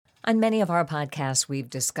On many of our podcasts, we've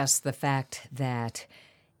discussed the fact that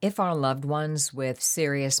if our loved ones with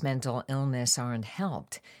serious mental illness aren't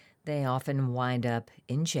helped, they often wind up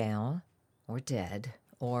in jail or dead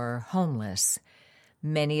or homeless.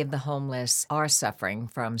 Many of the homeless are suffering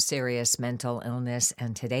from serious mental illness,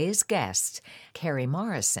 and today's guest, Carrie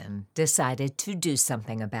Morrison, decided to do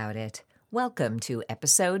something about it. Welcome to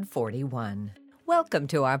episode 41. Welcome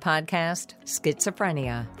to our podcast,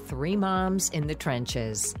 Schizophrenia, Three Moms in the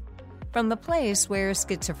Trenches. From the place where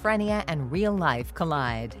schizophrenia and real life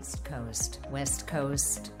collide. East Coast, West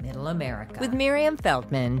Coast, Middle America. With Miriam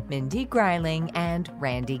Feldman, Mindy Greiling, and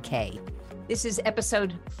Randy Kay. This is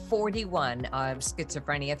episode 41 of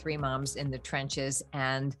Schizophrenia, Three Moms in the Trenches.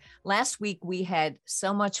 And last week we had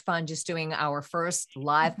so much fun just doing our first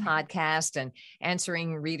live podcast and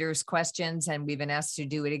answering readers' questions. And we've been asked to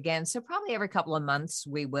do it again. So probably every couple of months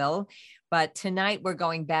we will. But tonight we're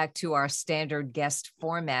going back to our standard guest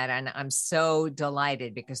format. And I'm so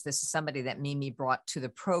delighted because this is somebody that Mimi brought to the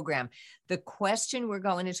program. The question we're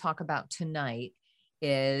going to talk about tonight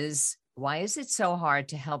is, why is it so hard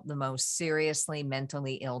to help the most seriously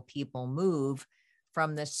mentally ill people move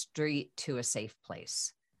from the street to a safe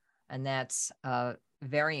place? And that's a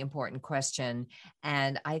very important question.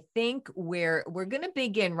 And I think we're going to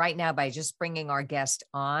begin right now by just bringing our guest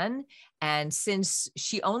on. And since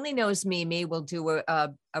she only knows Mimi, we'll do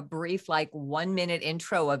a brief, 1 minute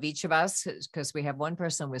intro of each of us, because we have one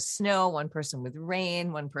person with snow, one person with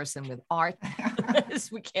rain, one person with art.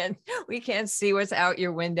 we can't see what's out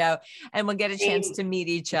your window, and we'll get a chance to meet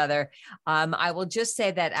each other. I will just say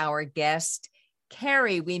that our guest,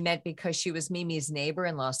 Carrie, we met because she was Mimi's neighbor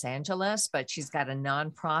in Los Angeles, but she's got a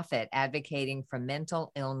nonprofit advocating for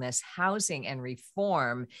mental illness housing and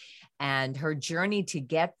reform, and her journey to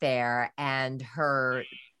get there and her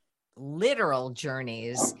literal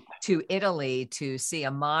journeys to Italy to see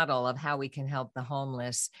a model of how we can help the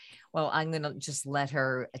homeless. Well, I'm going to just let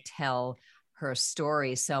her tell her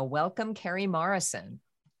story. So welcome, Carrie Morrison.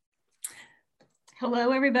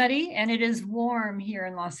 Hello, everybody. And it is warm here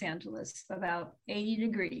in Los Angeles, about 80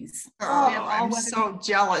 degrees. Oh, I'm so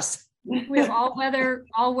jealous. We have all weather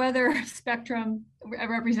spectrum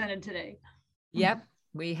represented today. Yep.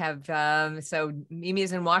 We have, so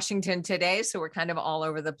Mimi's in Washington today, so we're kind of all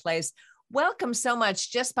over the place. Welcome so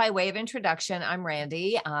much. Just by way of introduction, I'm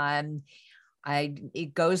Randy.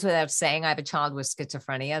 It goes without saying, I have a child with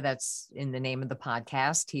schizophrenia. That's in the name of the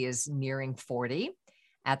podcast. He is nearing 40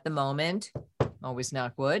 at the moment. Always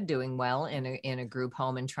knock wood, doing well in a group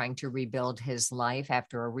home and trying to rebuild his life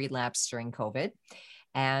after a relapse during COVID.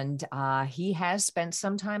 And he has spent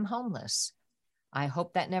some time homeless. I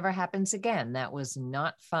hope that never happens again. That was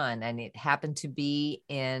not fun. And it happened to be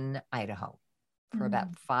in Idaho for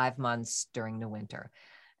about 5 months during the winter.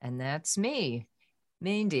 And that's me.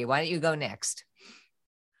 Mindy, why don't you go next?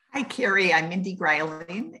 Hi, Carrie. I'm Mindy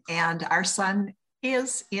Greiling, and our son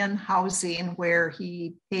is in housing where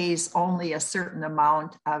he pays only a certain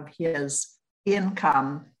amount of his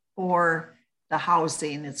income for the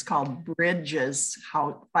housing. It's called Bridges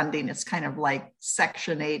funding. It's kind of like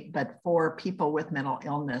Section 8, but for people with mental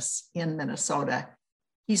illness in Minnesota.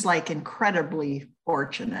 He's incredibly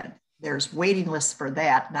fortunate. There's waiting lists for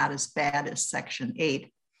that, not as bad as Section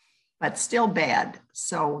 8, but still bad.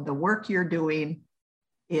 So the work you're doing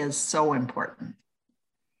is so important.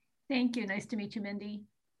 Thank you. Nice to meet you, Mindy.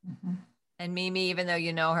 Mm-hmm. And Mimi, even though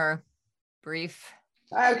you know her, brief.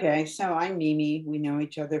 Okay, so I'm Mimi. We know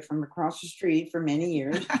each other from across the street for many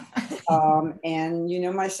years.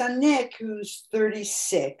 And my son Nick, who's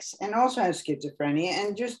 36 and also has schizophrenia.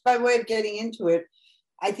 And just by way of getting into it,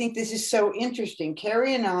 I think this is so interesting.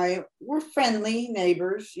 Carrie and I were friendly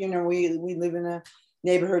neighbors. We live in a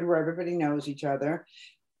neighborhood where everybody knows each other.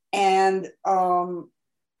 And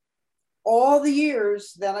all the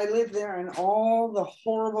years that I lived there and all the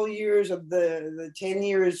horrible years of the 10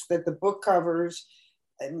 years that the book covers,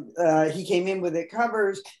 he came in with it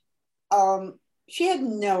covers, she had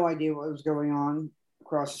no idea what was going on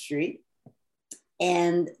across the street.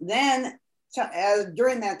 And then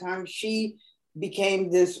during that time, she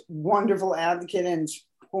became this wonderful advocate and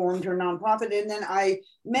formed her nonprofit. And then I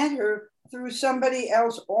met her through somebody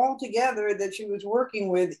else altogether that she was working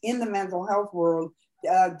with in the mental health world,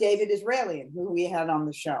 David Israelian, who we had on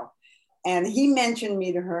the show. And he mentioned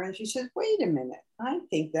me to her and she says, wait a minute, I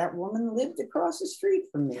think that woman lived across the street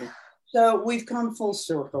from me. So we've come full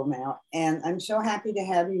circle now. And I'm so happy to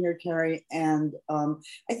have you here, Carrie. And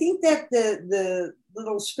I think that the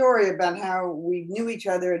little story about how we knew each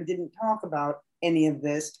other and didn't talk about any of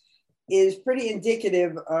this is pretty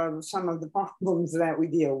indicative of some of the problems that we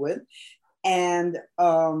deal with. And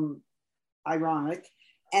ironic.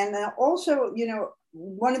 And also,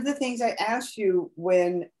 one of the things I asked you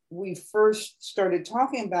when we first started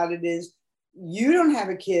talking about it is, you don't have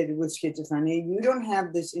a kid with schizophrenia. You don't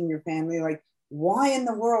have this in your family. Like, why in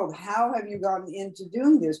the world? How have you gotten into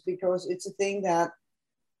doing this? Because it's a thing that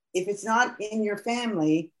if it's not in your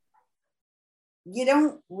family, you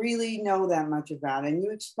don't really know that much about it. And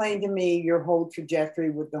you explained to me your whole trajectory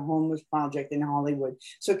with the Homeless Project in Hollywood.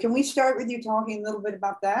 So can we start with you talking a little bit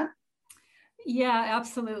about that? Yeah,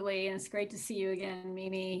 absolutely. And it's great to see you again,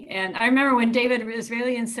 Mimi. And I remember when David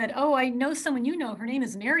Israelian said, "Oh, I know someone you know, her name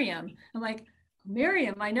is Miriam." I'm like,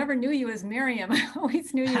 "Miriam? I never knew you as Miriam. I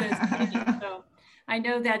always knew you as Mimi." So I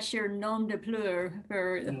know that's your nom de plume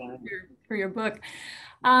for your book.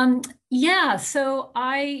 Yeah, so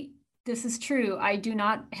this is true. I do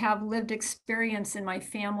not have lived experience in my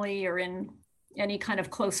family or in any kind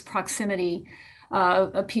of close proximity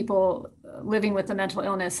of people living with a mental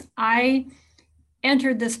illness. I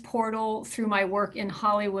entered this portal through my work in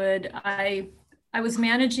Hollywood. I was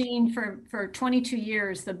managing for 22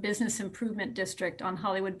 years the Business Improvement District on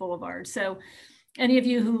Hollywood Boulevard. So any of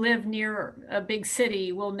you who live near a big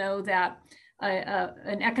city will know that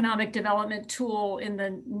an economic development tool in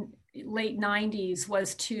the late 90s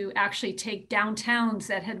was to actually take downtowns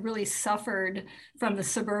that had really suffered from the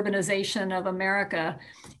suburbanization of America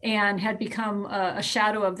and had become a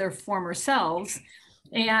shadow of their former selves.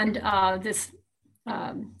 And this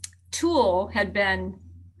tool had been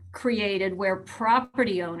created where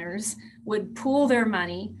property owners would pool their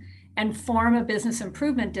money and form a business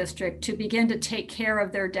improvement district to begin to take care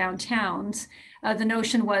of their downtowns. The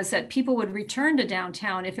notion was that people would return to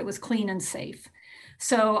downtown if it was clean and safe.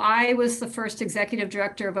 So I was the first executive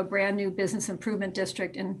director of a brand new business improvement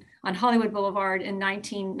district on Hollywood Boulevard in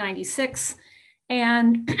 1996.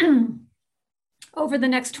 And over the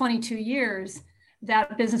next 22 years,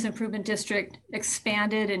 that business improvement district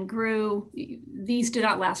expanded and grew. These do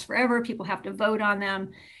not last forever. People have to vote on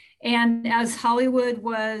them. And as Hollywood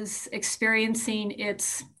was experiencing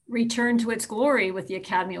its return to its glory with the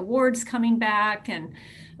Academy Awards coming back and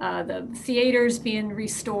the theaters being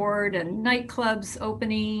restored and nightclubs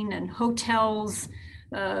opening and hotels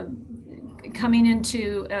coming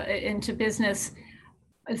into business,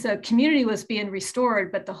 the community was being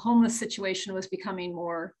restored, but the homeless situation was becoming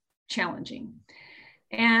more challenging.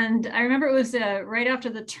 And I remember it was right after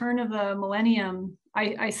the turn of the millennium,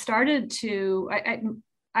 I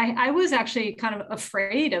was actually kind of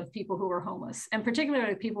afraid of people who were homeless, and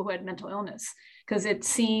particularly people who had mental illness, because it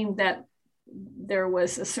seemed that there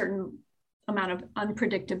was a certain amount of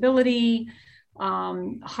unpredictability,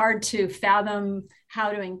 hard to fathom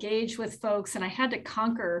how to engage with folks. And I had to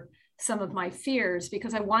conquer some of my fears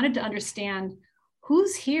because I wanted to understand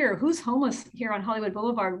who's here, who's homeless here on Hollywood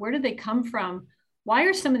Boulevard, where did they come from? Why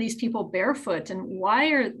are some of these people barefoot, and why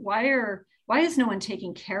is no one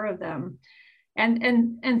taking care of them?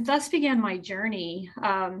 And thus began my journey.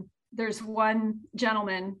 There's one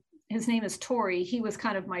gentleman, his name is Tori. He was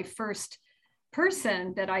kind of my first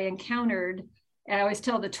person that I encountered. And I always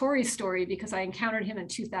tell the Tori story because I encountered him in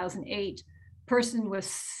 2008. Person with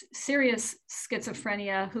serious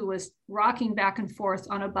schizophrenia who was rocking back and forth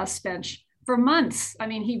on a bus bench for months. I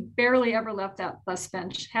mean, he barely ever left that bus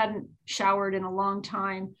bench, hadn't showered in a long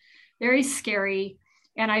time, very scary.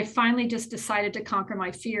 And I finally just decided to conquer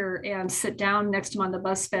my fear and sit down next to him on the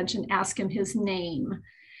bus bench and ask him his name.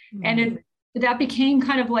 Mm-hmm. And that became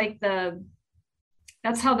kind of like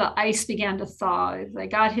that's how the ice began to thaw. I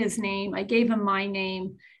got his name, I gave him my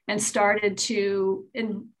name, and started to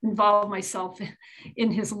involve myself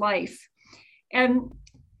in his life. And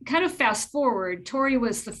kind of fast forward, Tori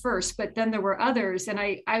was the first, but then there were others. And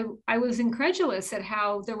I was incredulous at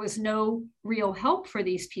how there was no real help for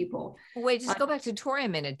these people. Wait, just go back to Tori a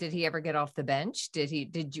minute. Did he ever get off the bench?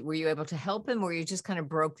 Were you able to help him, or you just kind of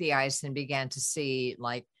broke the ice and began to see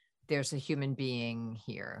like there's a human being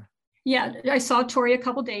here? Yeah, I saw Tori a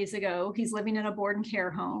couple days ago. He's living in a board and care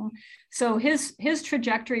home. So his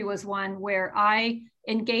trajectory was one where I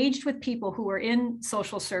engaged with people who were in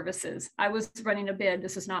social services. I was running a bid.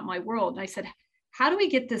 This is not my world. And I said, how do we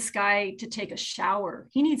get this guy to take a shower?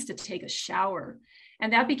 He needs to take a shower.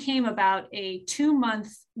 And that became about a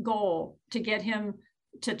 2-month goal to get him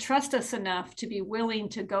to trust us enough to be willing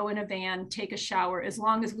to go in a van, take a shower, as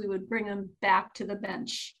long as we would bring him back to the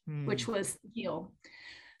bench, which was heal.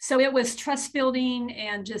 So it was trust building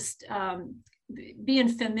and just being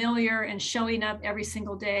familiar and showing up every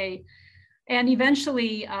single day. And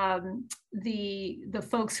eventually the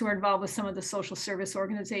folks who are involved with some of the social service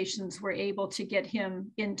organizations were able to get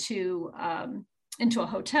him into a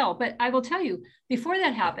hotel. But I will tell you, before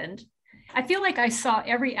that happened, I feel like I saw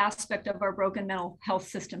every aspect of our broken mental health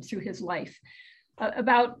system through his life.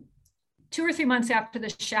 About 2 or 3 months after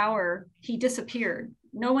the shower, he disappeared.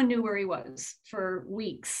 No one knew where he was for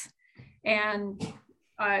weeks. And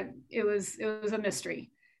it was a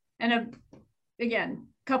mystery. And again,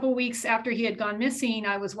 a couple weeks after he had gone missing,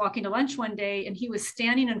 I was walking to lunch one day and he was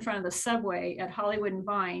standing in front of the subway at Hollywood and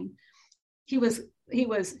Vine. His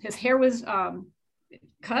hair was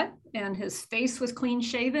cut and his face was clean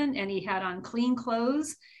shaven and he had on clean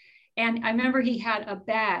clothes. And I remember he had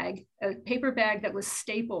a paper bag that was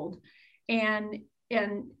stapled, and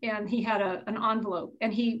he had an envelope,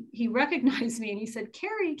 and he recognized me and he said,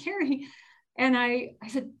 Carrie. And I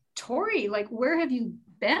said, Tori, like, where have you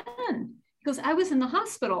been? He goes, I was in the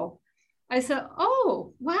hospital. I said,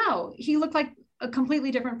 oh, wow. He looked like a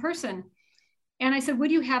completely different person. And I said, what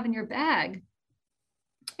do you have in your bag?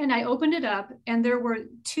 And I opened it up and there were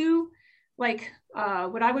 2, like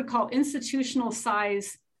what I would call institutional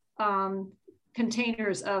size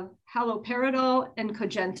containers of haloperidol and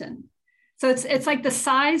Cogentin. So it's like the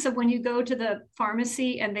size of when you go to the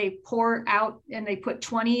pharmacy and they pour out and they put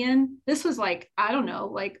 20 in. This was like, I don't know,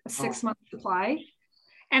 like a 6-month supply.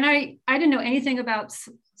 And I didn't know anything about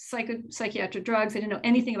psychiatric drugs. I didn't know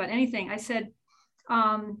anything about anything. I said,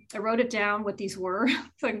 I wrote it down what these were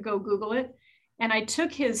so I could go Google it. And I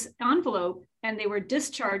took his envelope and they were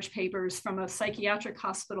discharge papers from a psychiatric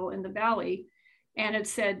hospital in the Valley. And it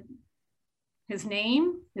said his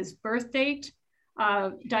name, his birth date,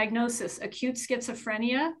 diagnosis, acute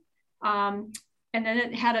schizophrenia. And then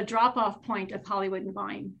it had a drop-off point of Hollywood and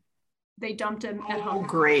Vine. They dumped him at home. Oh,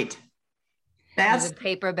 great. That's a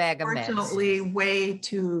paper bag of meds. Unfortunately, way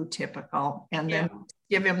too typical. And then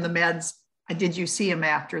give him the meds. Did you see him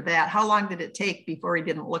after that? How long did it take before he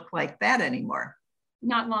didn't look like that anymore?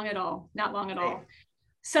 Not long at all. Not long at all.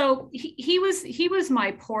 So he was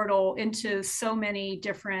my portal into so many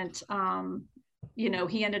different,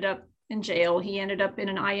 he ended up in jail. He ended up in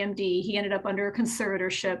an IMD. He ended up under a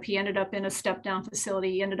conservatorship. He ended up in a step down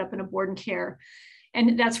facility. He ended up in a board and care.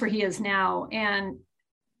 And that's where he is now. And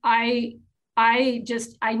I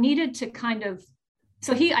needed to kind of,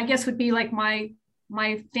 so he, I guess, would be like my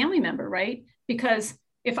family member, right? Because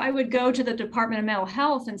if I would go to the Department of Mental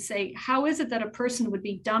Health and say, how is it that a person would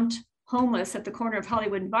be dumped homeless at the corner of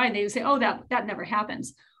Hollywood and Vine? They would say, oh, that never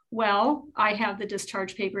happens. Well, I have the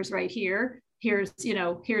discharge papers right here. Here's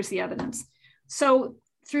the evidence. So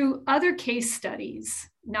through other case studies,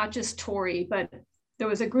 not just Tori, but there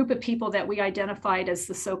was a group of people that we identified as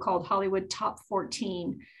the so-called Hollywood Top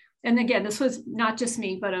 14. And again, this was not just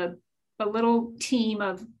me, but a little team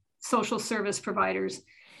of social service providers.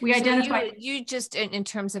 We identified. You just, in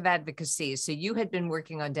terms of advocacy, so you had been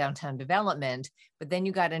working on downtown development, but then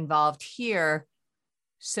you got involved here.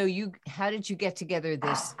 So how did you get together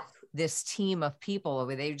this team of people? Or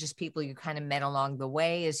were they just people you kind of met along the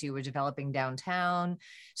way as you were developing downtown?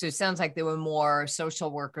 So it sounds like there were more social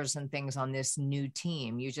workers and things on this new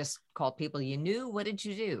team. You just called people you knew. What did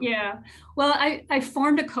you do? Yeah, well, I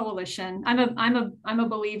formed a coalition. I'm a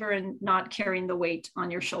believer in not carrying the weight on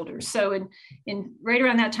your shoulders. So in right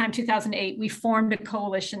around that time, 2008, we formed a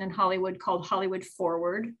coalition in Hollywood called Hollywood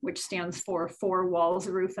Forward, which stands for 4 walls,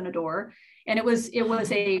 a roof, and a door. And it was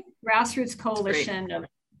a grassroots coalition of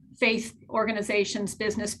faith organizations,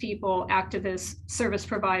 business people, activists, service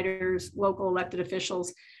providers, local elected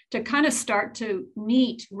officials, to kind of start to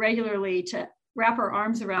meet regularly to wrap our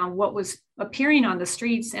arms around what was appearing on the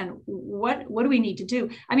streets and what do we need to do.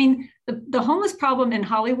 I mean, the homeless problem in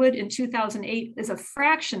Hollywood in 2008 is a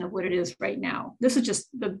fraction of what it is right now. This is just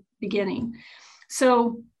the beginning.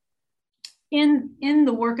 So in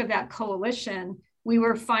the work of that coalition, we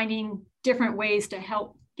were finding different ways to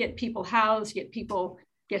help get people housed,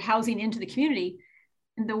 get housing into the community.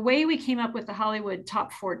 And the way we came up with the Hollywood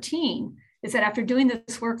Top 14 is that after doing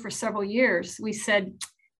this work for several years, we said,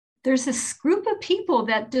 there's this group of people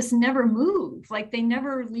that just never move. Like they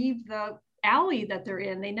never leave the alley that they're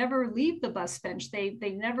in. They never leave the bus bench. They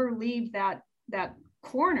never leave that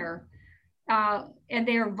corner. And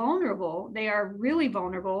they are vulnerable. They are really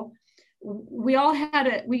vulnerable. We all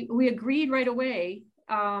had we agreed right away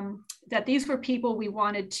that these were people we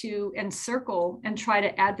wanted to encircle and try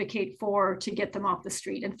to advocate for to get them off the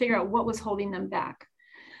street and figure out what was holding them back.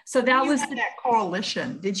 So that was that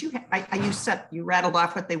coalition. Did you? You rattled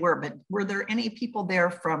off what they were, but were there any people there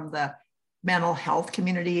from the mental health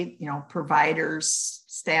community? Providers,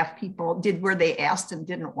 staff people. Were they asked and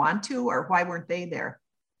didn't want to, or why weren't they there?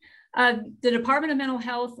 The Department of Mental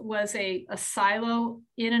Health was a silo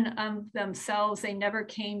in and of themselves. They never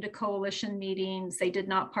came to coalition meetings. They did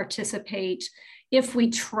not participate. If we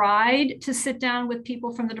tried to sit down with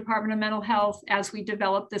people from the Department of Mental Health as we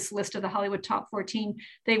developed this list of the Hollywood Top 14,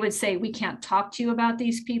 they would say, we can't talk to you about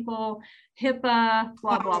these people, HIPAA,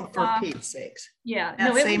 blah, blah, blah. For Pete's sakes. Yeah.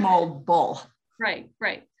 That same old bull. Right,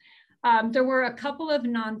 right. There were a couple of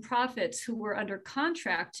nonprofits who were under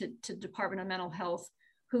contract to Department of Mental Health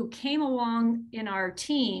who came along in our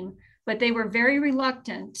team, but they were very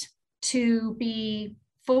reluctant to be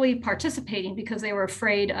fully participating because they were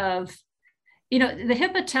afraid of, the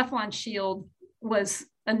HIPAA Teflon shield was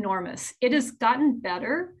enormous. It has gotten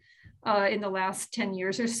better in the last 10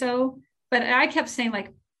 years or so, but I kept saying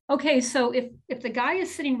like, okay, so if the guy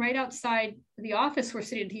is sitting right outside the office we're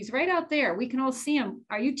sitting, he's right out there, we can all see him.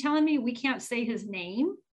 Are you telling me we can't say his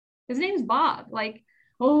name? His name's Bob. Like,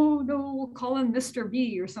 oh no, we'll call him Mr.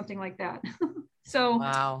 B or something like that. So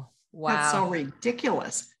wow. That's so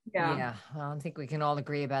ridiculous. Yeah. Well, I think we can all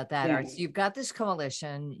agree about that. Yeah. All right, so you've got this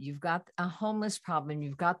coalition, you've got a homeless problem,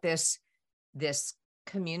 you've got this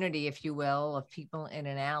community, if you will, of people in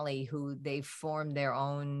an alley who they've formed their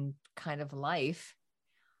own kind of life.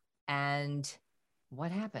 And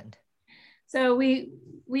what happened? So we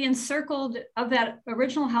encircled, of that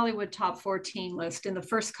original Hollywood Top 14 list in the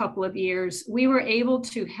first couple of years, we were able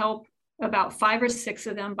to help about 5 or 6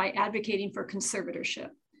 of them by advocating for conservatorship.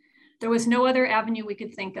 There was no other avenue we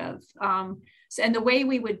could think of. And the way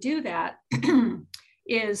we would do that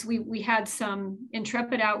is we had some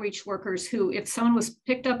intrepid outreach workers who, if someone was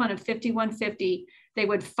picked up on a 5150, they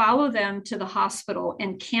would follow them to the hospital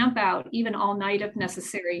and camp out even all night if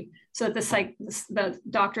necessary, so that the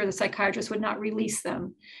doctor or the psychiatrist would not release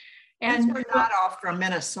them. And we're not all from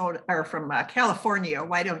Minnesota or from California.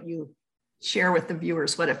 Why don't you share with the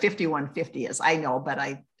viewers what a 5150 is? I know, but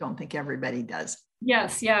I don't think everybody does.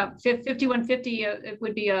 Yes, yeah, 5150 it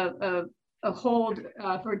would be a hold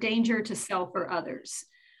for danger to self or others.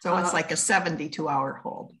 So it's like a 72-hour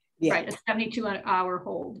hold. Yeah. Right, a 72-hour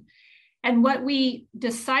hold. And what we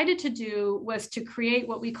decided to do was to create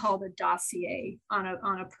what we call the dossier on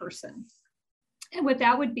a person. And what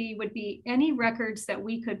that would be any records that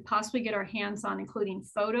we could possibly get our hands on, including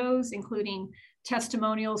photos, including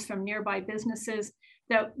testimonials from nearby businesses,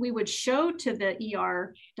 that we would show to the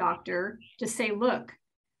ER doctor to say, look,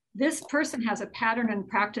 this person has a pattern and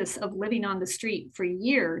practice of living on the street for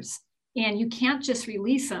years, and you can't just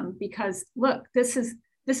release them because, look, this is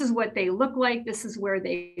what they look like. This is where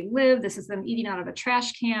they live. This is them eating out of a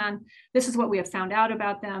trash can. This is what we have found out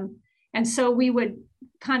about them. And so we would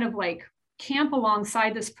kind of like camp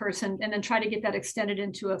alongside this person and then try to get that extended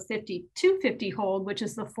into a 5250 hold, which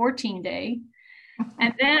is the 14-day,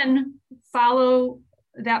 and then follow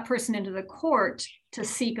that person into the court to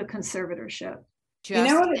seek a conservatorship. You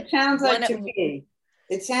know what it sounds like to me?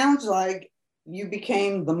 It sounds like you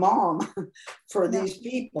became the mom for these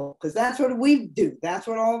people, because that's what we do. That's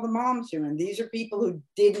what all the moms do. And these are people who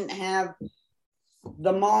didn't have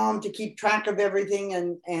the mom to keep track of everything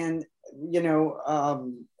and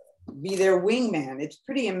be their wingman. It's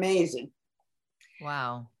pretty amazing.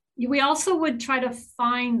 Wow. We also would try to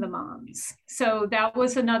find the moms. So that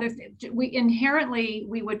was another thing.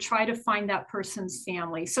 We would try to find that person's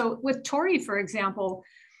family. So with Tori, for example,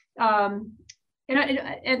 and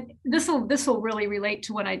this will really relate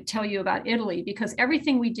to what I tell you about Italy, because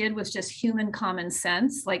everything we did was just human common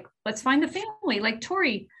sense. Like, let's find the family. Like,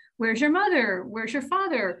 Tori, where's your mother? Where's your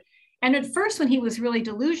father? And at first, when he was really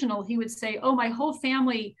delusional, he would say, oh, my whole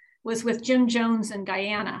family was with Jim Jones in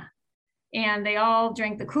Guyana, and they all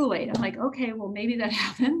drank the Kool-Aid. I'm like, okay, well, maybe that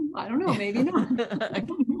happened. I don't know, maybe not.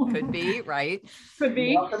 Could be, right? Could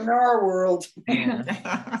be. Welcome to our world.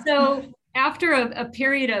 So after a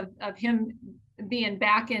period of him being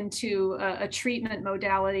back into a treatment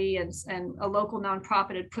modality, and a local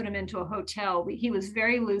nonprofit had put him into a hotel, he was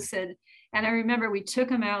very lucid. And I remember we took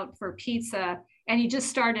him out for pizza, and he just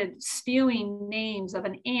started spewing names of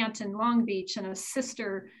an aunt in Long Beach and a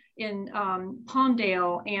sister in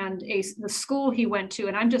Palmdale and the school he went to.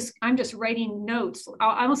 And I'm just writing notes.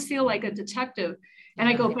 I almost feel like a detective. And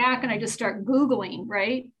I go back and I just start Googling,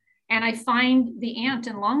 right? And I find the aunt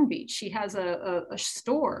in Long Beach. She has a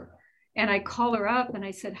store. And I call her up and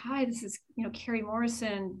I said, hi, this is, Carrie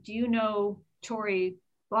Morrison. Do you know Tori,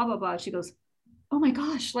 blah, blah, blah. She goes, oh my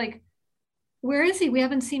gosh, like, where is he? We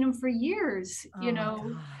haven't seen him for years.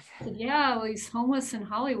 Said, yeah, well, he's homeless in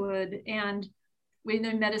Hollywood. And we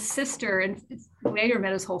then met his sister and later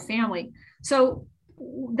met his whole family. So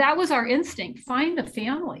that was our instinct. Find the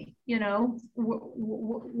family,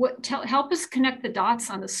 help us connect the dots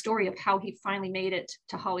on the story of how he finally made it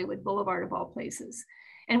to Hollywood Boulevard of all places.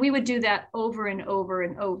 And we would do that over and over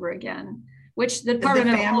and over again, which the part Did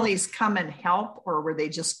the of families come and help, or were they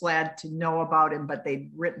just glad to know about him, but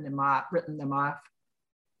they'd written them off?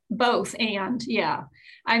 Both. And yeah,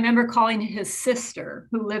 I remember calling his sister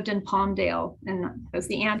who lived in Palmdale, and as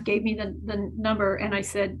the aunt gave me the number, and I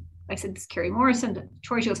said, it's Carrie Morrison.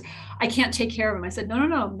 Troy, she goes, I can't take care of him. I said, no,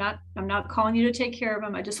 I'm not calling you to take care of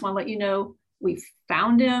him. I just want to let you know we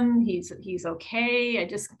found him. He's okay.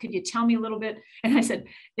 Could you tell me a little bit? And I said,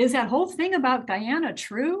 is that whole thing about Diana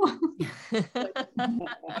true?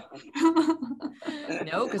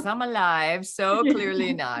 No, because I'm alive. So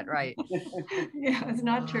clearly not, right? Yeah, it's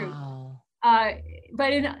not true. But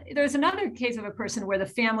there's another case of a person where the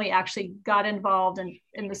family actually got involved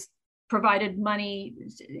and this provided money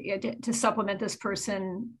to supplement this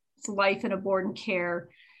person's life in a board and care.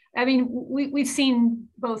 I mean, we've seen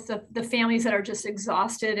both the families that are just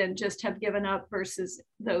exhausted and just have given up versus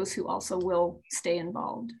those who also will stay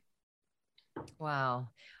involved. Wow.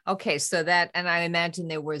 Okay. So that, and I imagine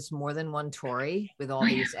there was more than one Tori with all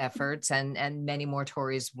these efforts and many more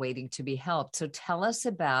Tories waiting to be helped. So tell us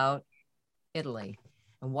about Italy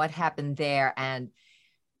and what happened there. And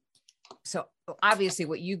so obviously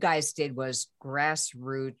what you guys did was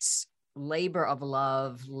grassroots labor of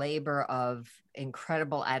love, labor of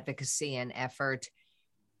incredible advocacy and effort,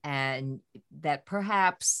 and that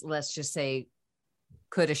perhaps, let's just say,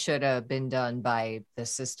 coulda, shoulda been done by the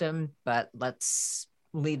system, but let's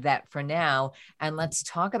leave that for now. And let's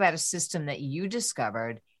talk about a system that you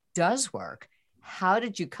discovered does work. How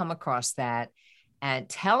did you come across that? And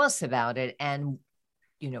tell us about it. And,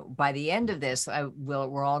 by the end of this,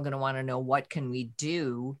 we're all going to want to know, what can we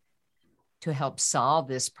do to help solve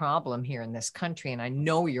this problem here in this country? And I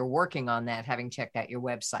know you're working on that, having checked out your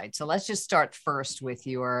website. So let's just start first with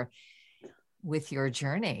your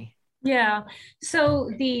journey. Yeah.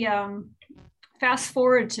 So the fast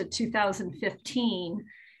forward to 2015,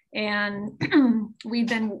 and we've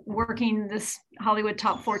been working this Hollywood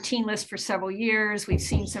Top 14 list for several years. We've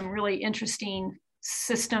seen some really interesting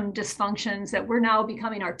system dysfunctions that we're now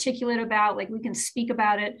becoming articulate about, like we can speak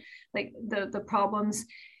about it, like the problems.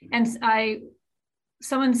 And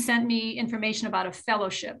someone sent me information about a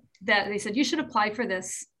fellowship that they said, you should apply for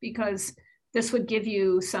this because this would give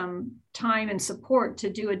you some time and support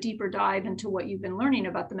to do a deeper dive into what you've been learning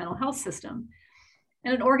about the mental health system.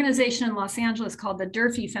 And an organization in Los Angeles called the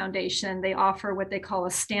Durfee Foundation, they offer what they call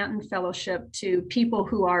a Stanton Fellowship to people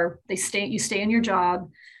who you stay in your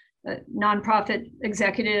job, nonprofit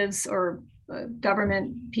executives or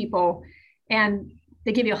government people, and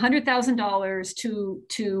they give you $100,000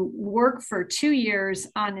 to work for 2 years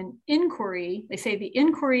on an inquiry. They say the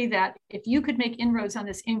inquiry that if you could make inroads on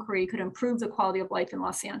this inquiry could improve the quality of life in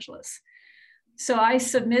Los Angeles. So I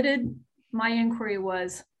submitted, my inquiry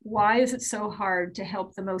was, why is it so hard to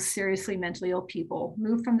help the most seriously mentally ill people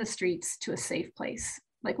move from the streets to a safe place?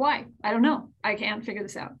 Like, why? I don't know. I can't figure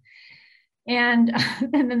this out. And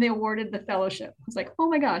then they awarded the fellowship. I was like, oh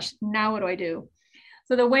my gosh, now what do I do?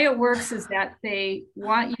 So the way it works is that they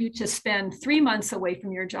want you to spend 3 months away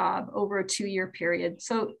from your job over a 2-year period.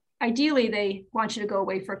 So ideally, they want you to go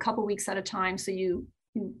away for a couple weeks at a time. So you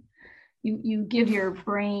give your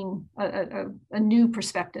brain a new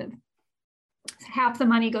perspective. Half the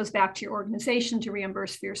money goes back to your organization to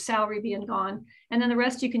reimburse for your salary being gone. And then the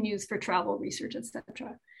rest you can use for travel, research,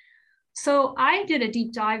 etc. So I did a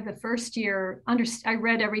deep dive the first year. I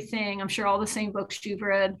read everything. I'm sure all the same books you've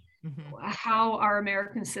read, how our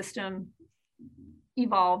American system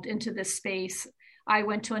evolved into this space. I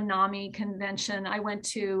went to a NAMI convention. I went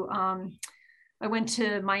to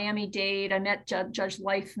Miami-Dade. I met Judge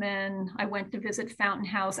Leifman. I went to visit Fountain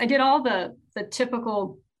House. I did all the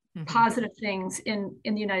typical positive things in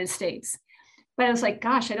the United States. But I was like,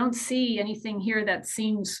 gosh, I don't see anything here that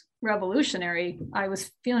seems revolutionary. I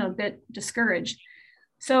was feeling a bit discouraged.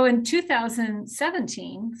 So in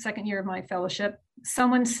 2017, second year of my fellowship,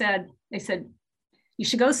 they said, you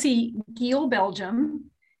should go see Geel,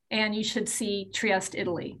 Belgium, and you should see Trieste,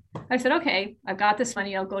 Italy. I said, okay, I've got this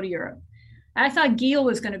money, I'll go to Europe. And I thought Geel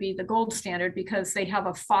was going to be the gold standard because they have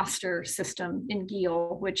a foster system in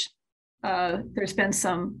Geel, which there's been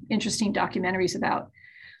some interesting documentaries about.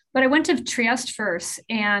 But I went to Trieste first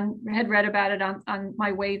and had read about it on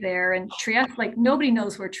my way there. And Trieste, like, nobody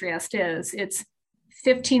knows where Trieste is. It's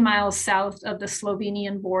 15 miles south of the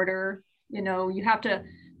Slovenian border. You have to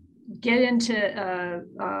get into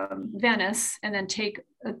Venice and then take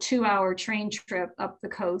a 2-hour train trip up the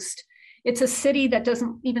coast. It's a city that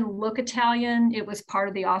doesn't even look Italian. It was part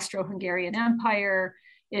of the Austro-Hungarian Empire.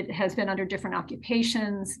 It has been under different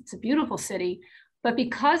occupations. It's a beautiful city, but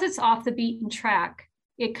because it's off the beaten track,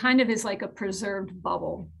 it kind of is like a preserved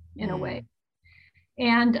bubble in a way.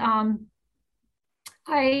 And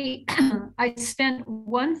I spent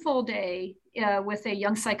one full day with a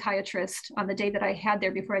young psychiatrist on the day that I had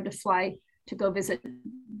there before I had to fly to go visit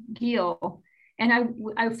Gil. And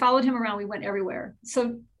I followed him around. We went everywhere.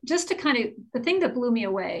 So just to kind of, the thing that blew me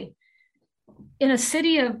away, in a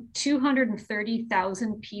city of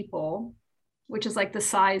 230,000 people, which is like the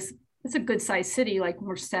size, it's a good sized city like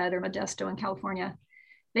Merced or Modesto in California,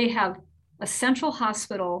 they have a central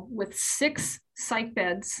hospital with 6 psych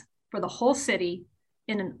beds for the whole city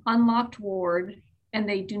in an unlocked ward, and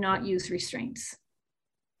they do not use restraints.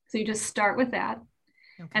 So you just start with that.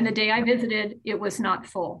 Okay. And the day I visited, it was not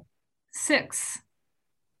full. 6.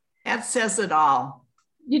 That says it all.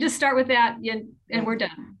 You just start with that, and we're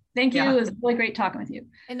done. Thank you. Yeah. It was really great talking with you.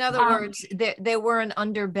 In other words, they weren't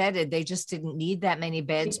underbedded. They just didn't need that many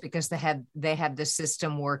beds because they have the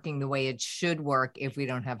system working the way it should work if we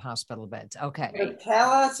don't have hospital beds. Okay. So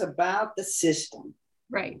tell us about the system.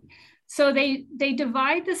 Right. So they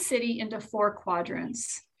divide the city into 4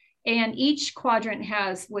 quadrants, and each quadrant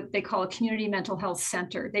has what they call a community mental health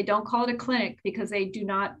center. They don't call it a clinic because they do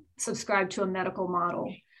not subscribe to a medical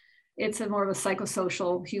model. It's a more of a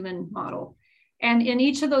psychosocial human model. And in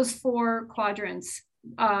each of those 4 quadrants,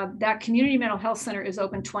 that community mental health center is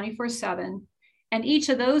open 24/7. And each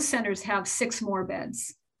of those centers have 6 more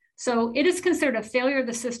beds. So it is considered a failure of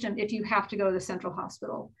the system if you have to go to the central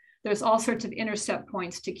hospital. There's all sorts of intercept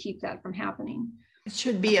points to keep that from happening. It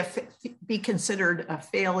should be considered a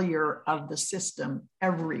failure of the system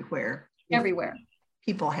everywhere. Everywhere.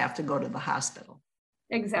 People have to go to the hospital.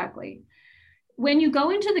 Exactly. When you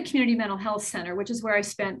go into the community mental health center, which is where I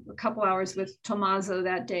spent a couple hours with Tommaso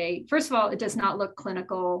that day, first of all, it does not look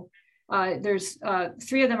clinical. There's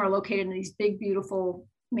 3 of them are located in these big, beautiful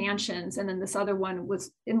mansions. And then this other one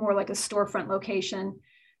was in more like a storefront location.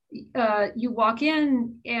 You walk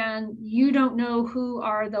in and you don't know who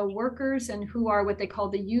are the workers and who are what they call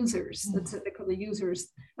the users. That's what they call the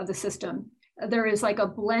users of the system. There is like a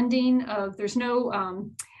blending of, there's no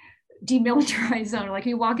demilitarized zone. Like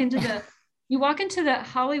you walk into the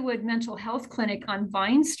Hollywood Mental Health Clinic on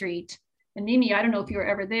Vine Street. And Mimi, I don't know if you were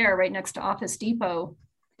ever there, right next to Office Depot.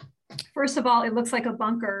 First of all, it looks like a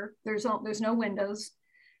bunker. There's no windows.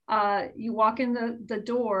 You walk in the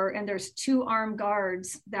door and there's 2 armed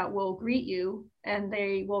guards that will greet you, and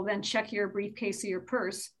they will then check your briefcase or your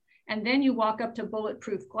purse. And then you walk up to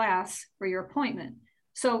bulletproof glass for your appointment.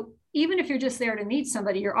 So even if you're just there to meet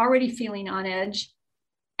somebody, you're already feeling on edge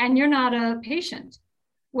and you're not a patient.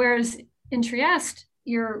 Whereas in Trieste,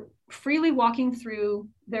 you're freely walking through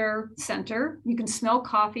their center. You can smell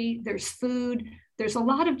coffee, there's food, there's a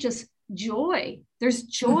lot of just joy. There's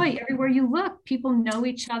joy everywhere you look. People know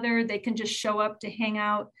each other. They can just show up to hang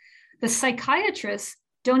out. The psychiatrists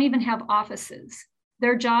don't even have offices.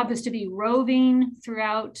 Their job is to be roving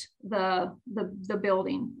throughout the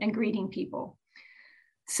building and greeting people.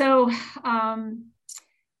 So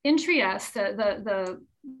in Trieste, I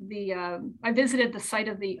visited the site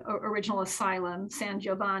of the original asylum, San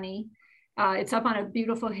Giovanni. It's up on a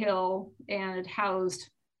beautiful hill, and it housed,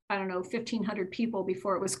 I don't know, 1,500 people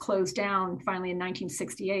before it was closed down finally in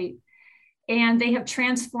 1968. And they have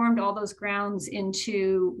transformed all those grounds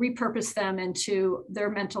repurposed them into their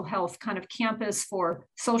mental health kind of campus for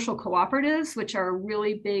social cooperatives, which are a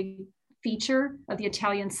really big feature of the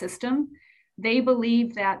Italian system. They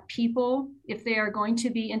believe that people, if they are going to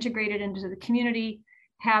be integrated into the community,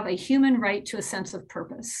 have a human right to a sense of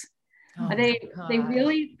purpose. They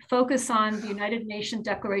really focus on the United Nations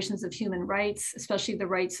Declarations of Human Rights, especially the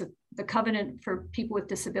rights of the Covenant for People with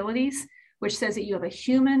Disabilities, which says that you have a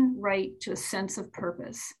human right to a sense of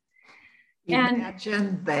purpose.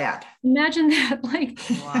 Imagine that. Like,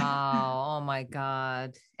 wow, oh my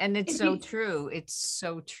God. And it's so true. It's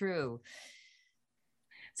so true.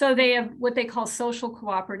 So they have what they call social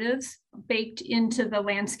cooperatives baked into the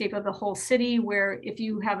landscape of the whole city, where if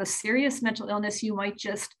you have a serious mental illness, you might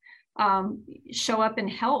just show up and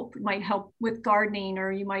help. You might help with gardening,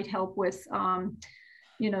 or you might help with some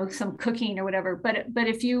cooking or whatever. But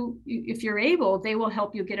if you're able, they will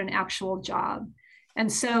help you get an actual job.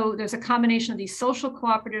 And so there's a combination of these social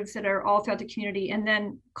cooperatives that are all throughout the community, and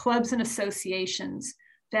then clubs and associations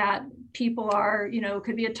that people are, it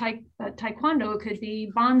could be a taekwondo, it could be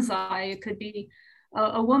bonsai, it could be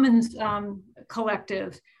a woman's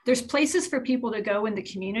collective. There's places for people to go in the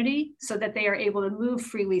community so that they are able to move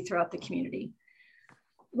freely throughout the community.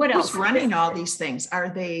 What else? Who's running all these things? Are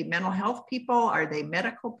they mental health people? Are they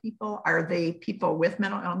medical people? Are they people with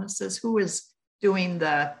mental illnesses? Who is doing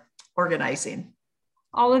the organizing?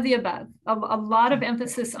 All of the above. A lot of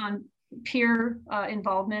emphasis on peer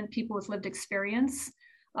involvement, people with lived experience.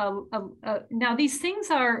 Now, these things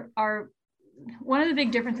are one of the big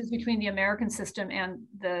differences between the American system and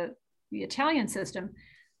the Italian system.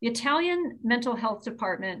 The Italian mental health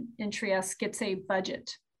department in Trieste gets a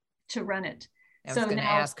budget to run it. I was going to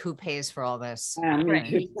ask who pays for all this.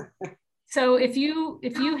 Right. So if you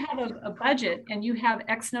have a budget and you have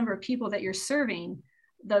X number of people that you're serving,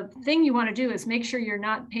 the thing you want to do is make sure you're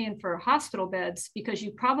not paying for hospital beds, because you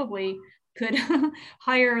probably could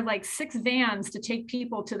hire like 6 vans to take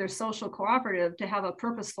people to their social cooperative to have a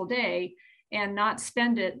purposeful day and not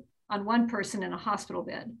spend it on one person in a hospital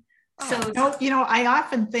bed. So, I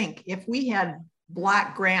often think if we had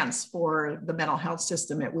block grants for the mental health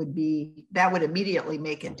system, that would immediately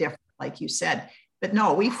make it different, like you said. But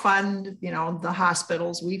no, we fund, the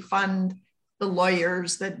hospitals, we fund the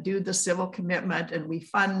lawyers that do the civil commitment, and we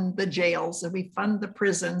fund the jails, and we fund the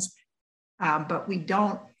prisons, but we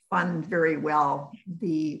don't fund very well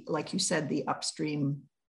like you said, the upstream.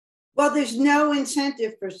 Well, there's no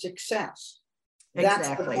incentive for success. That's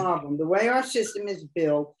Exactly. the problem. The way our system is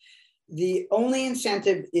built, the only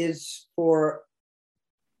incentive is for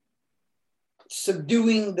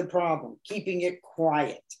subduing the problem, keeping it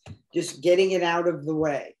quiet, just getting it out of the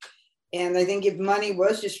way. And I think if money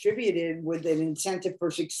was distributed with an incentive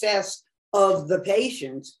for success of the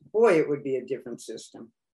patients, boy, it would be a different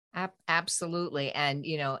system. Absolutely. And,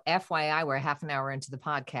 FYI, we're half an hour into the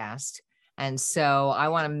podcast. And so I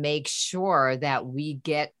want to make sure that we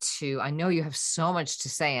get to, I know you have so much to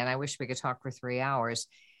say, and I wish we could talk for 3 hours.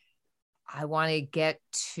 I want to get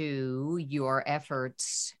to your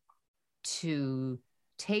efforts to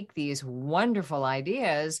take these wonderful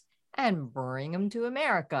ideas and bring them to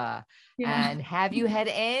America. Yeah. And have you had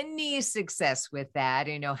any success with that?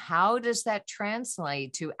 How does that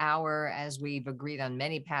translate to our, as we've agreed on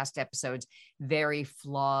many past episodes, very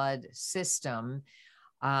flawed system?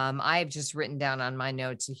 I've just written down on my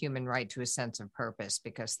notes a human right to a sense of purpose,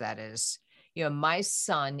 because that is, my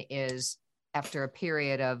son is, after a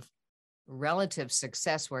period of relative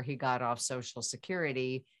success where he got off Social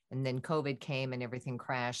Security, and then COVID came and everything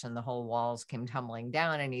crashed and the whole walls came tumbling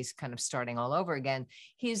down, and he's kind of starting all over again.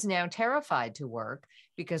 He's now terrified to work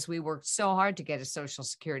because we worked so hard to get his Social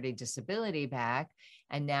Security disability back.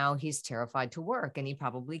 And now he's terrified to work, and he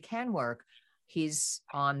probably can work. He's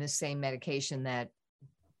on the same medication that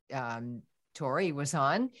Tori was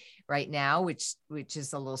on right now, which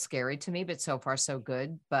is a little scary to me, but so far so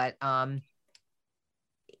good. But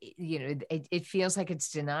it feels like it's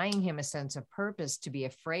denying him a sense of purpose to be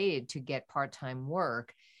afraid to get part-time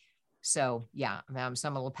work. So yeah, so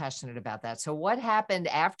I'm a little passionate about that. So what happened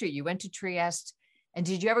after you went to Trieste, and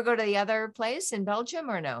did you ever go to the other place in Belgium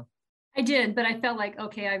or no? I did, but I felt like,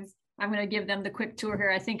 okay, I'm going to give them the quick tour here.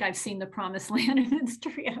 I think I've seen the promised land in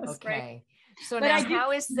Trieste. Okay. Right? So but now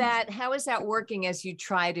how is that working as you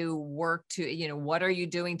try to work to, what are you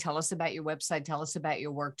doing? Tell us about your website. Tell us about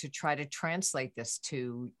your work to try to translate this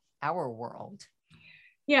to our world.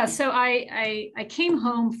 Yeah. So I came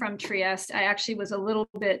home from Trieste. I actually was a little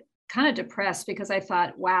bit kind of depressed because I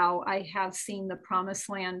thought, wow, I have seen the promised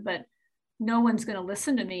land, but no one's going to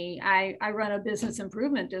listen to me. I run a business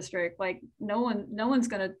improvement district. Like no one's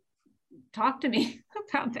going to talk to me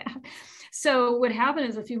about that. So what happened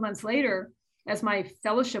is a few months later, as my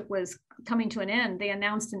fellowship was coming to an end, they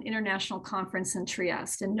announced an international conference in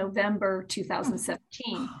Trieste in November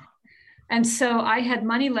 2017. And so I had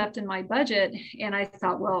money left in my budget, and I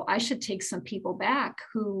thought, well, I should take some people back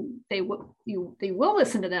who they will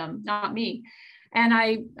listen to them, not me. And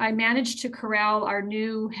I managed to corral our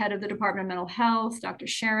new head of the Department of Mental Health, Dr.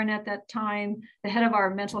 Sharon at that time, the head of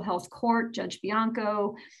our mental health court, Judge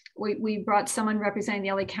Bianco. We brought someone representing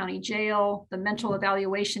the LA County Jail, the mental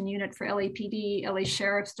evaluation unit for LAPD, LA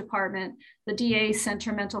Sheriff's Department, the DA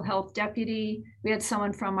Center Mental Health Deputy. We had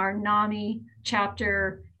someone from our NAMI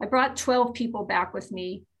chapter. I brought 12 people back with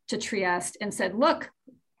me to Trieste and said, look,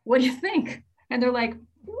 what do you think? And they're like,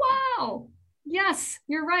 wow, yes,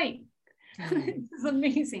 you're right. This is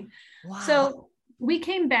amazing. Wow. So we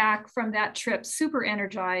came back from that trip super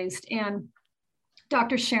energized, and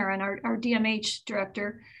Dr. Sharon, our DMH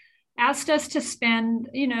director, asked us to spend,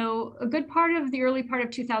 a good part of the early part of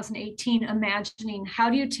 2018 imagining how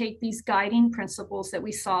do you take these guiding principles that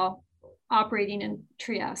we saw operating in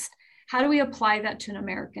Trieste, how do we apply that to an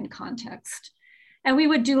American context? And we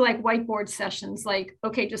would do like whiteboard sessions, like,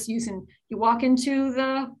 okay, just you walk into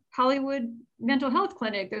the Hollywood mental health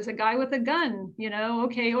clinic, there's a guy with a gun,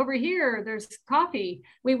 okay, over here, there's coffee.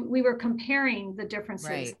 We were comparing the differences.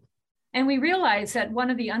 Right. And we realized that one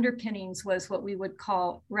of the underpinnings was what we would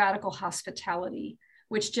call radical hospitality,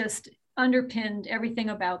 which just underpinned everything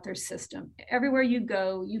about their system. Everywhere you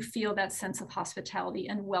go, you feel that sense of hospitality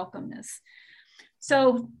and welcomeness.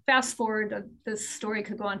 So fast forward, this story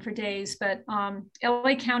could go on for days, but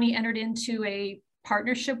LA County entered into a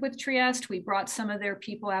partnership with Trieste. We brought some of their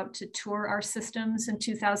people out to tour our systems in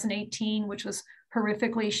 2018, which was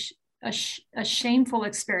horrifically a shameful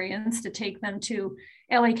experience to take them to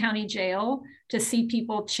LA County Jail to see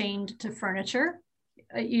people chained to furniture,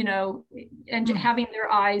 and having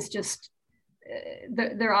their eyes just,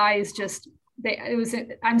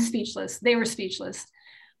 I'm speechless. They were speechless.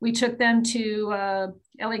 We took them to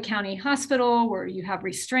LA County Hospital where you have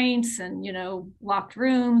restraints and, locked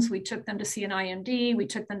rooms. We took them to see an IMD. We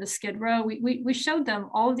took them to Skid Row. We showed them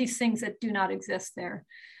all of these things that do not exist there.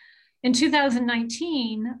 In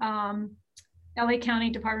 2019, LA County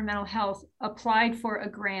Department of Mental Health applied for a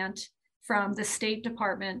grant from the State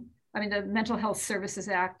Department, the Mental Health Services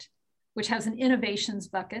Act, which has an innovations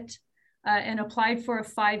bucket, and applied for a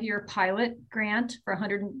 5-year pilot grant for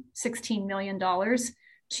 $116 million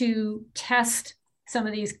to test some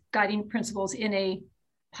of these guiding principles in a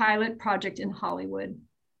pilot project in Hollywood.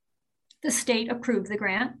 The state approved the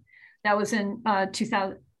grant. That was in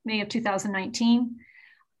May of 2019.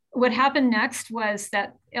 What happened next was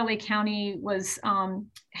that LA County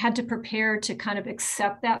had to prepare to kind of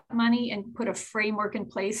accept that money and put a framework in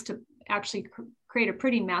place to actually create a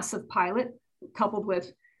pretty massive pilot coupled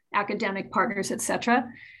with academic partners, et cetera.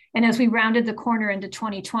 And as we rounded the corner into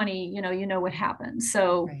 2020, you know what happened.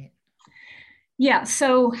 So, right. Yeah.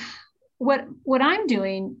 So what I'm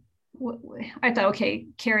doing, I thought, okay,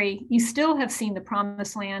 Carrie, you still have seen the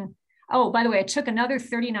promised land. Oh, by the way, I took another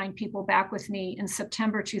 39 people back with me in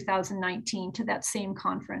September 2019 to that same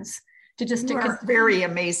conference. You are very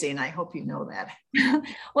amazing. I hope you know that.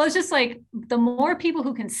 Well, it's just like the more people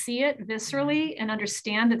who can see it viscerally and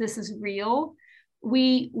understand that this is real,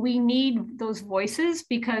 we need those voices,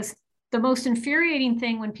 because the most infuriating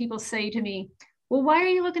thing when people say to me, well, why are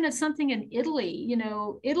you looking at something in Italy?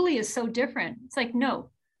 Italy is so different. It's like,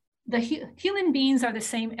 no, the human beings are the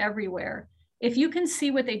same everywhere. If you can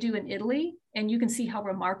see what they do in Italy and you can see how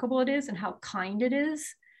remarkable it is and how kind it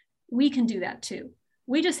is, we can do that too.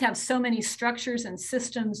 We just have so many structures and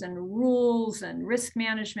systems and rules and risk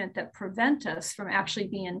management that prevent us from actually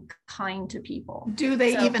being kind to people. Do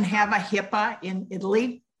they even have a HIPAA in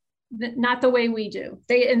Italy? Not the way we do.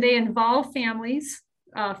 They involve families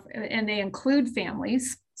and they include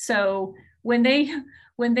families. So when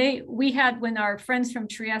our friends from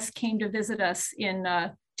Trieste came to visit us in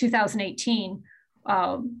 2018,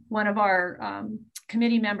 one of our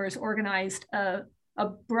committee members organized a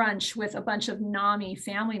brunch with a bunch of NAMI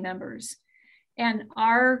family members. And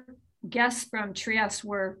our guests from Trieste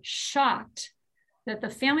were shocked that the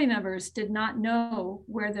family members did not know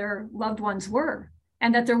where their loved ones were,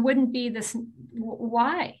 and that there wouldn't be this.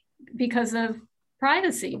 Why? Because of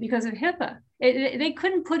privacy, because of HIPAA. They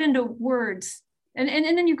couldn't put into words. And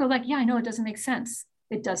then you go like, yeah, I know, it doesn't make sense.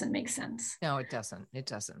 It doesn't make sense. No, it doesn't. It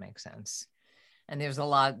doesn't make sense. And there's a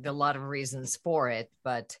lot of reasons for it,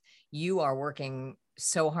 but you are working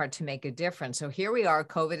so hard to make a difference. So here we are.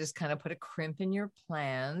 COVID has kind of put a crimp in your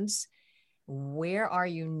plans. Where are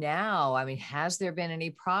you now? Has there been any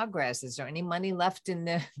progress? Is there any money left in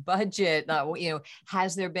the budget?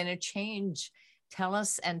 Has there been a change? Tell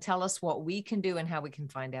us what we can do and how we can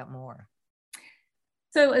find out more.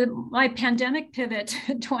 So my pandemic pivot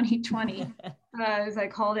 2020, as I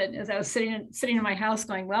called it, as I was sitting in my house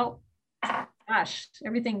going, well, gosh,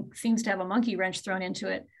 everything seems to have a monkey wrench thrown into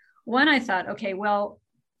it. One, I thought, okay, well,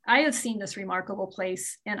 I have seen this remarkable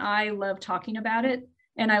place and I love talking about it.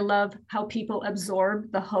 And I love how people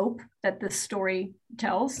absorb the hope that this story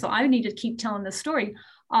tells. So I need to keep telling this story.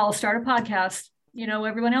 I'll start a podcast.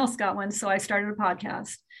 Everyone else got one. So I started a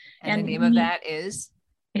podcast. And the name of that is?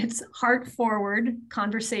 It's Heart Forward,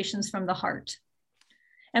 Conversations from the Heart.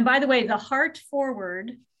 And by the way, the Heart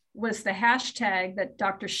Forward was the hashtag that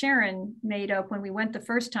Dr. Sharon made up when we went the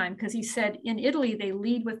first time, because he said in Italy, they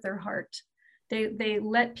lead with their heart. They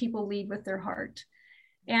let people lead with their heart.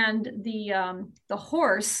 And the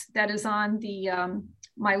horse that is on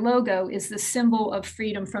my logo is the symbol of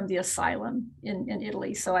freedom from the asylum in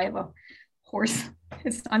Italy. So I have a horse.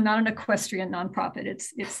 I'm not an equestrian nonprofit.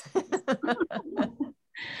 It's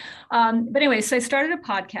but anyway, so I started a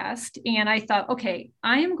podcast and I thought, okay,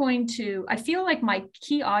 I feel like my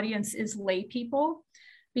key audience is lay people,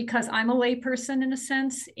 because I'm a lay person in a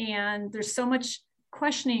sense. And there's so much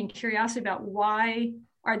questioning and curiosity about why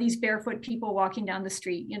are these barefoot people walking down the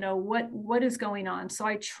street? You know, what is going on? So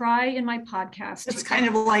I try in my podcast. It's kind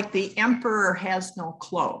of like the emperor has no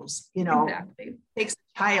clothes, you know. Exactly. It takes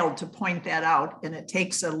a child to point that out, and it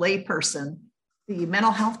takes a layperson. The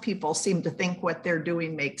mental health people seem to think what they're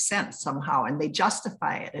doing makes sense somehow, and they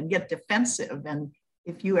justify it and get defensive. And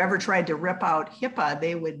if you ever tried to rip out HIPAA,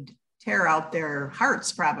 they would tear out their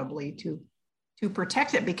hearts probably to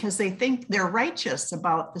protect it, because they think they're righteous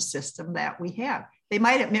about the system that we have. They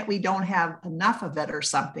might admit we don't have enough of it or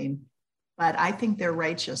something, but I think they're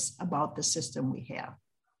righteous about the system we have.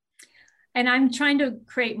 And I'm trying to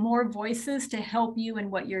create more voices to help you in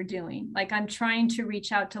what you're doing. Like, I'm trying to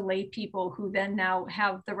reach out to lay people who then now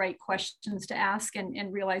have the right questions to ask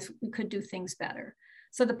and realize we could do things better.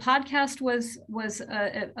 So the podcast was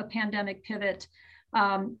a pandemic pivot.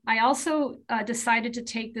 I also decided to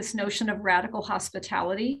take this notion of radical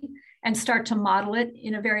hospitality and start to model it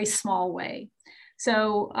in a very small way.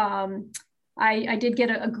 So I did get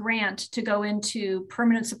a grant to go into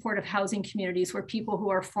permanent supportive housing communities where people who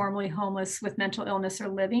are formerly homeless with mental illness are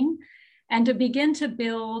living, and to begin to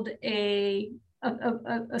build a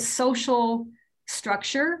social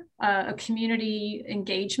structure, a community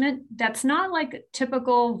engagement that's not like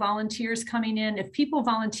typical volunteers coming in. If people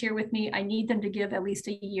volunteer with me, I need them to give at least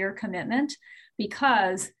a year commitment,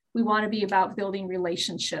 because we want to be about building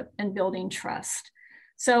relationship and building trust.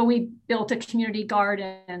 So we built a community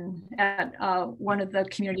garden at one of the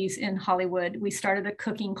communities in Hollywood. We started a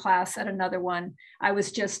cooking class at another one. I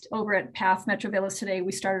was just over at Path Metro Villas today.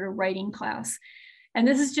 We started a writing class. And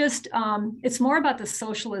this is just, it's more about the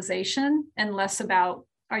socialization and less about,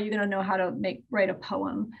 are you going to know how to write a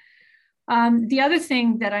poem? The other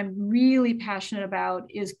thing that I'm really passionate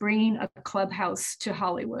about is bringing a clubhouse to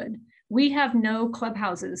Hollywood. We have no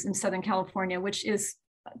clubhouses in Southern California, which is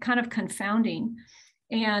kind of confounding.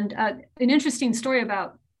 And an interesting story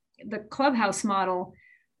about the clubhouse model,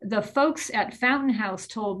 the folks at Fountain House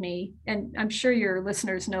told me, and I'm sure your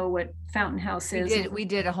listeners know what Fountain House is. We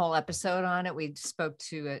did a whole episode on it. We spoke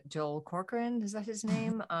to Joel Corcoran, is that his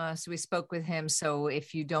name? So we spoke with him. So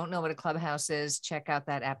if you don't know what a clubhouse is, check out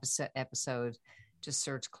that episode. Just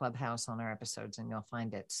search Clubhouse on our episodes and you'll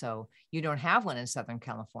find it. So you don't have one in Southern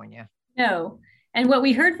California. No. And what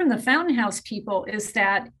we heard from the Fountain House people is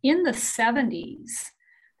that in the 70s,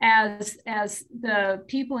 as the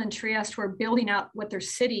people in Trieste were building out what their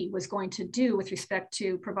city was going to do with respect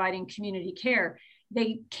to providing community care,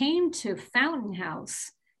 they came to Fountain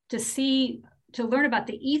House to learn about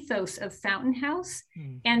the ethos of Fountain House,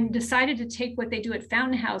 and decided to take what they do at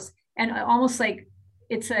Fountain House and almost like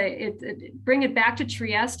bring it back to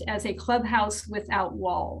Trieste as a clubhouse without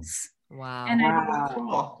walls. Wow. And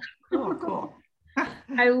wow. Cool.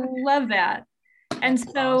 I love that. And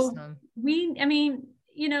That's so awesome.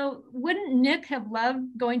 you know, wouldn't Nick have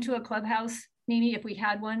loved going to a clubhouse, Mimi, if we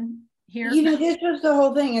had one here? You know, this was the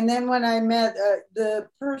whole thing. And then when I met the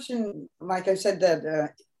person, like I said,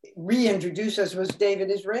 that reintroduced us was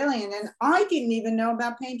David Israelian. And I didn't even know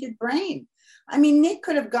about Painted Brain. I mean, Nick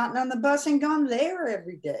could have gotten on the bus and gone there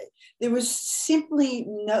every day. There was simply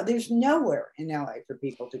there's nowhere in LA for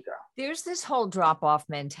people to go. There's this whole drop-off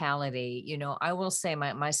mentality. You know, I will say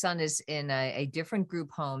my son is in a different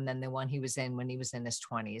group home than the one he was in when he was in his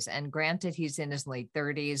 20s. And granted, he's in his late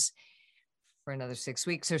 30s for another 6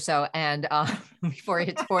 weeks or so. And before he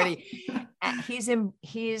hits 40,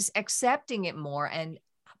 he's accepting it more. And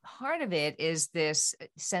part of it is this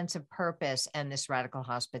sense of purpose and this radical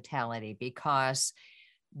hospitality, because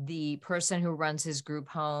the person who runs his group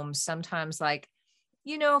home sometimes, like,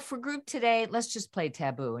 you know, for group today, let's just play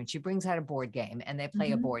Taboo. And she brings out a board game and they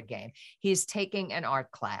play a board game. He's taking an art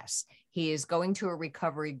class. He is going to a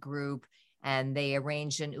recovery group and they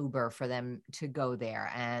arranged an Uber for them to go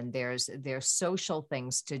there. And there's social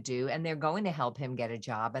things to do, and they're going to help him get a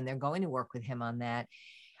job and they're going to work with him on that.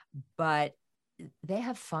 But they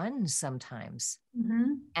have fun sometimes.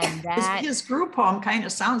 And that his group home kind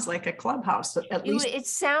of sounds like a clubhouse. At least it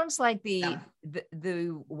sounds like the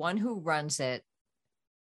one who runs it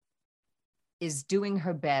is doing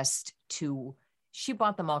her best to, she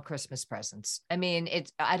bought them all Christmas presents. I mean,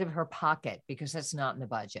 it's out of her pocket because that's not in the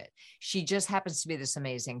budget. She just happens to be this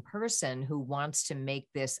amazing person who wants to make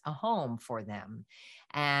this a home for them.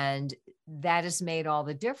 And that has made all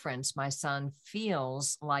the difference. My son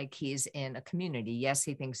feels like he's in a community. Yes,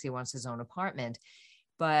 he thinks he wants his own apartment,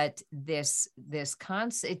 but this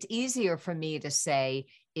concept, it's easier for me to say,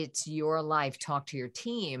 it's your life, talk to your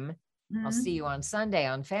team. I'll see you on Sunday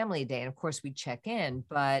on family day. And of course we check in,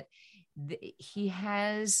 but he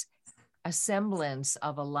has a semblance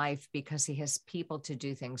of a life because he has people to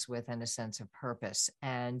do things with and a sense of purpose.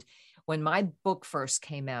 And when my book first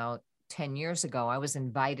came out 10 years ago, I was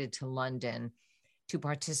invited to London to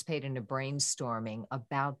participate in a brainstorming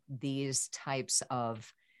about these types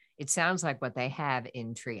of, it sounds like what they have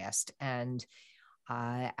in Trieste. And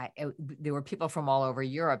there were people from all over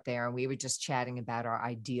Europe there, and we were just chatting about our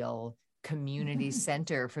ideal community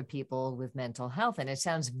center for people with mental health. And it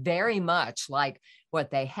sounds very much like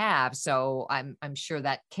what they have. So I'm sure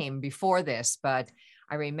that came before this, but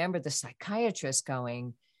I remember the psychiatrist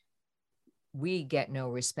going, we get no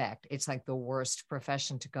respect. It's like the worst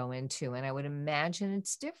profession to go into. And I would imagine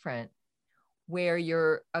it's different where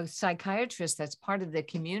you're a psychiatrist that's part of the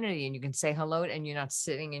community and you can say hello and you're not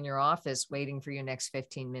sitting in your office waiting for your next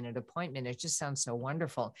 15-minute appointment. It just sounds so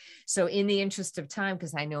wonderful. So in the interest of time,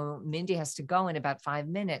 because I know Mindy has to go in about 5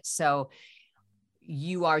 minutes. So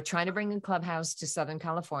you are trying to bring the Clubhouse to Southern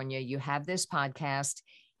California. You have this podcast.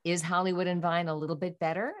 Is Hollywood and Vine a little bit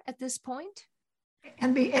better at this point?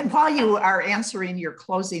 And while you are answering your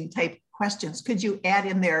closing type questions, could you add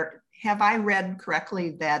in there, have I read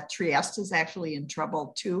correctly that Trieste is actually in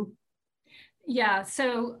trouble too? Yeah,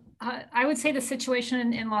 so I would say the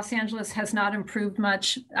situation in Los Angeles has not improved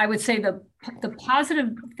much. I would say the positive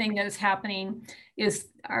thing that is happening is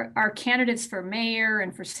our candidates for mayor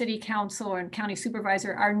and for city council and county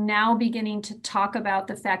supervisor are now beginning to talk about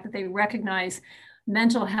the fact that they recognize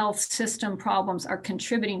mental health system problems are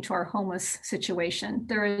contributing to our homeless situation.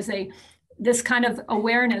 There is this kind of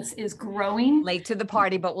awareness is growing. Late to the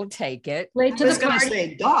party, but we'll take it. Late to the party. I was going to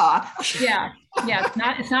say, duh. Yeah.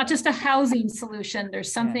 It's not just a housing solution.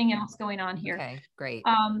 There's something else going on here. Okay, great.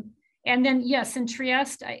 And then, yes, in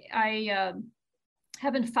Trieste, I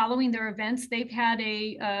have been following their events. They've had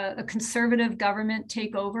a conservative government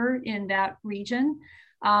take over in that region,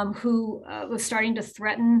 who was starting to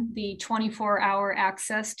threaten the 24-hour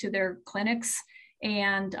access to their clinics,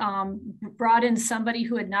 and brought in somebody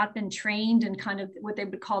who had not been trained in kind of what they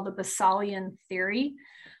would call the Basalian theory.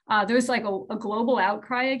 There's like a global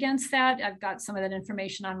outcry against that. I've got some of that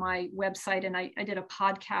information on my website, and I did a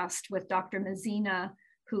podcast with Dr. Mazzina,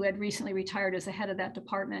 who had recently retired as the head of that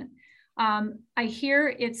department. I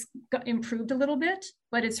hear it's improved a little bit,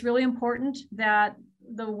 but it's really important that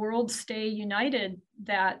the world stay united,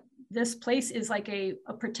 that this place is like a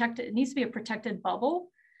protected, it needs to be a protected bubble.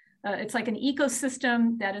 It's like an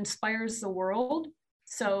ecosystem that inspires the world.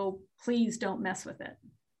 So please don't mess with it.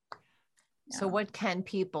 Yeah. So what can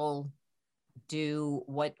people do?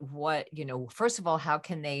 What, first of all, how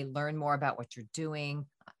can they learn more about what you're doing,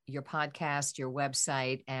 your podcast, your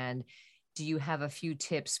website? And do you have a few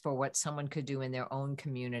tips for what someone could do in their own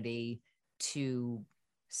community to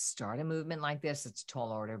start a movement like this? It's a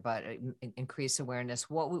tall order, but increase awareness.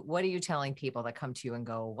 What are you telling people that come to you and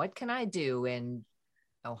go, what can I do in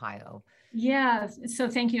Ohio? Yeah, so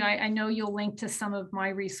thank you. I know you'll link to some of my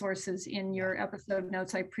resources in your episode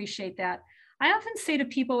notes. I appreciate that. I often say to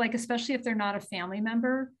people, like, especially if they're not a family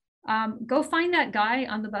member, go find that guy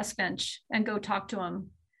on the bus bench and go talk to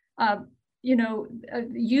him.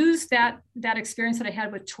 Use that experience that I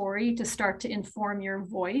had with Tori to start to inform your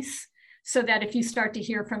voice, so that if you start to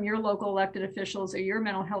hear from your local elected officials or your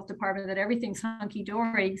mental health department that everything's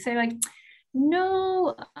hunky-dory, you say like,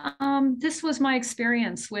 no, this was my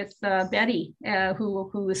experience with Betty,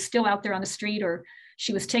 who was still out there on the street, or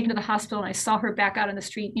she was taken to the hospital and I saw her back out on the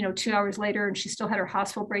street, 2 hours later, and she still had her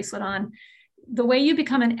hospital bracelet on. The way you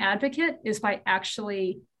become an advocate is by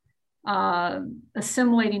actually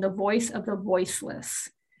assimilating the voice of the voiceless.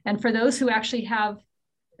 And for those who actually have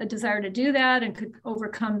a desire to do that and could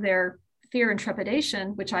overcome their fear and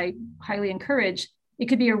trepidation, which I highly encourage, it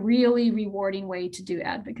could be a really rewarding way to do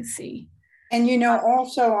advocacy. And,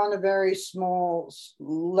 also on a very small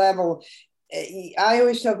level, I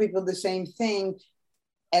always tell people the same thing.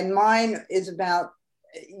 And mine is about,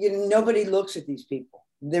 nobody looks at these people.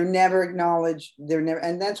 They're never acknowledged.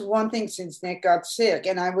 And that's one thing since Nick got sick.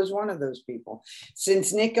 And I was one of those people.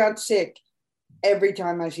 Since Nick got sick, every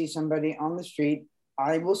time I see somebody on the street,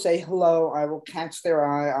 I will say hello. I will catch their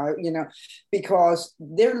eye, because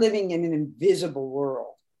they're living in an invisible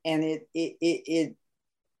world. And it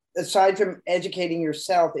aside from educating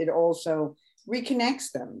yourself, it also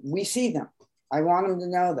reconnects them. We see them. I want them to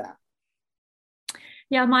know that.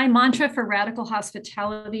 Yeah, my mantra for radical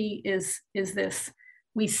hospitality is this: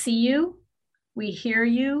 we see you, we hear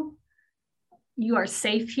you, you are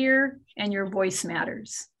safe here, and your voice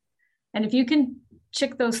matters. And if you can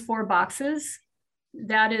check those 4 boxes,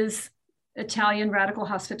 that is Italian radical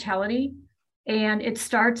hospitality. And it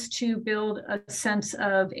starts to build a sense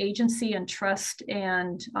of agency and trust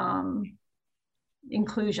and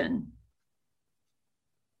inclusion.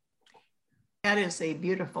 That is a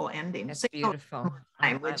beautiful ending. It's beautiful.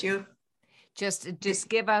 Would you? Just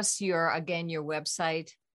give us your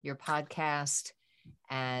website, your podcast,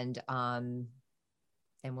 and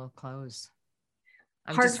we'll close.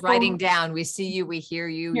 I'm just writing down. We see you, we hear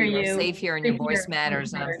you. You're safe here, and your voice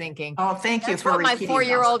matters. And I'm thinking, oh, thank you for what my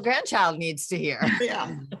 4-year-old grandchild needs to hear.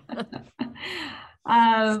 Yeah.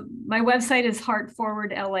 My website is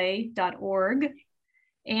heartforwardla.org.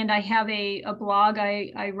 And I have a blog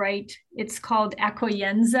I write. It's called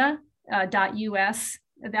accoglienza.us.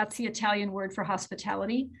 That's the Italian word for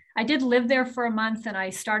hospitality. I did live there for a month, and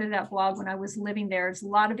I started that blog when I was living there. There's a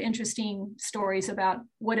lot of interesting stories about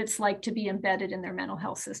what it's like to be embedded in their mental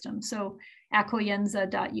health system. So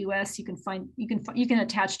accoglienza.us, you can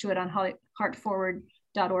attach to it on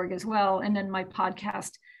heartforward.org as well. And then my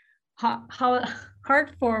podcast,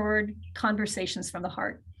 Heart Forward Conversations from the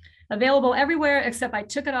Heart. Available everywhere, except I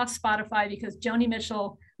took it off Spotify because Joni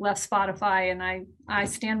Mitchell left Spotify, and I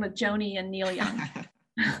stand with Joni and Neil Young.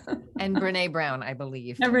 And Brene Brown, I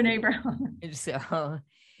believe. And Brene Brown. So,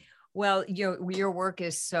 well, your work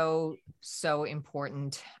is so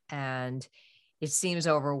important, and it seems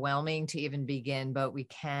overwhelming to even begin, but we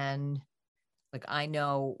can, like, I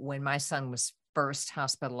know when my son was first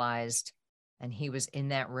hospitalized and he was in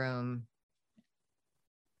that room,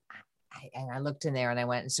 and I looked in there and I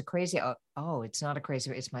went, it's a crazy, oh, it's not a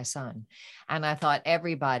crazy, it's my son. And I thought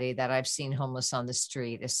everybody that I've seen homeless on the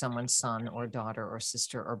street is someone's son or daughter or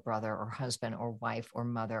sister or brother or husband or wife or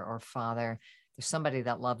mother or father. There's somebody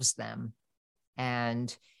that loves them.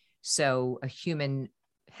 And so a human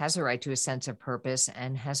has a right to a sense of purpose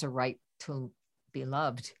and has a right to be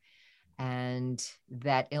loved. And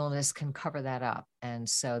that illness can cover that up. And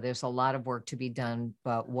so there's a lot of work to be done,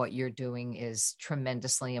 but what you're doing is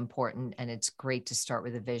tremendously important. And it's great to start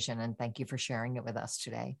with a vision. And thank you for sharing it with us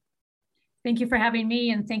today. Thank you for having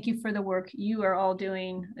me. And thank you for the work you are all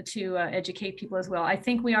doing to educate people as well. I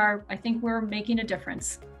think we're making a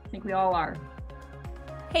difference. I think we all are.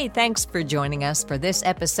 Hey, thanks for joining us for this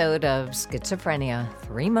episode of Schizophrenia,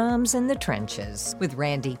 3 Moms in the Trenches with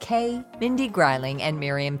Randye Kaye, Mindy Greiling, and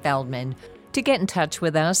Miriam Feldman. To get in touch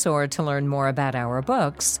with us or to learn more about our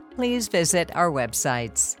books, please visit our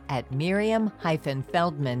websites at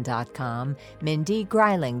miriam-feldman.com,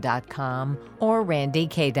 mindygreiling.com, or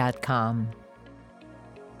randyekaye.com.